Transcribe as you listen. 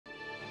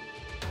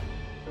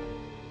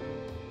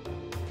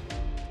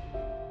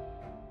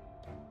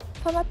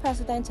Former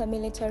President and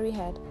military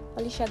head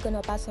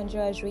Olusegun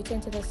Obasanjo has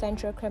written to the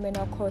Central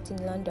Criminal Court in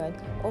London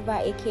over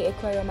Ike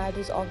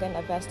Ekweremadu's organ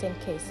harvesting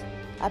case,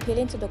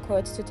 appealing to the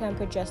court to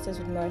temper justice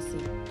with mercy.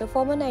 The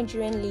former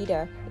Nigerian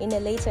leader, in a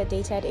letter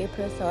dated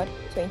April 3,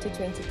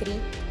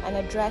 2023, and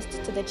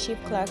addressed to the chief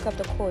clerk of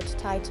the court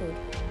titled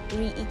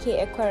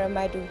Ike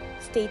Ekweremadu,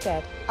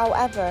 stated,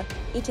 "However,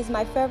 it is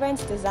my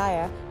fervent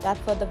desire that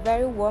for the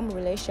very warm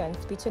relations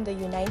between the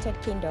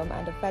United Kingdom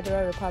and the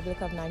Federal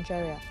Republic of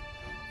Nigeria,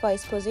 for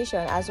his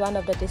position as one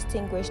of the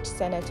distinguished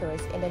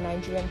senators in the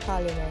Nigerian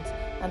parliament,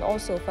 and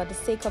also for the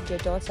sake of your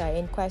daughter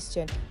in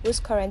question, whose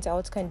current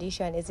health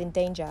condition is in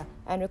danger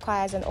and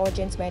requires an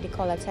urgent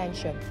medical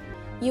attention.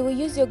 You will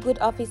use your good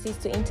offices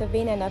to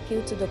intervene and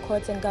appeal to the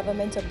courts and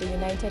government of the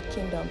United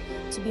Kingdom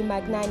to be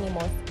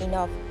magnanimous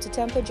enough to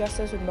temper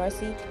justice with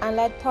mercy and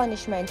let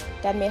punishment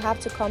that may have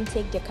to come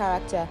take their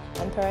character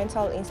and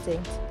parental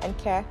instincts and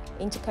care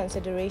into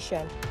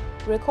consideration."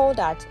 Recall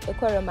that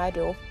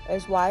Ekweremadu,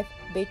 his wife,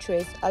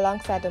 Beatrice,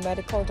 alongside the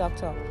medical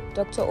doctor,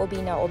 Dr.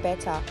 Obinna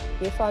Obeta,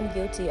 were found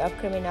guilty of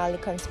criminally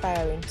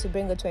conspiring to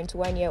bring a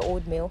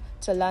 21-year-old male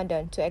to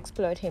London to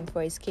exploit him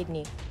for his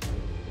kidney.